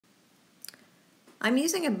I'm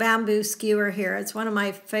using a bamboo skewer here. It's one of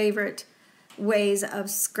my favorite ways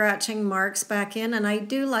of scratching marks back in, and I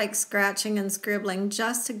do like scratching and scribbling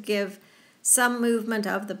just to give some movement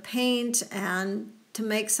of the paint and to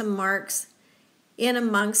make some marks in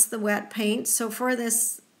amongst the wet paint. So for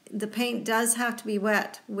this, the paint does have to be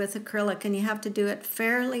wet with acrylic, and you have to do it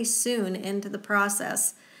fairly soon into the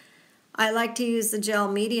process. I like to use the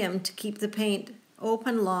gel medium to keep the paint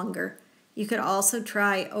open longer. You could also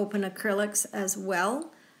try open acrylics as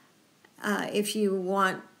well if you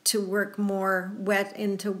want to work more wet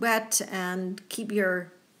into wet and keep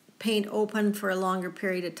your paint open for a longer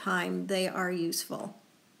period of time. They are useful.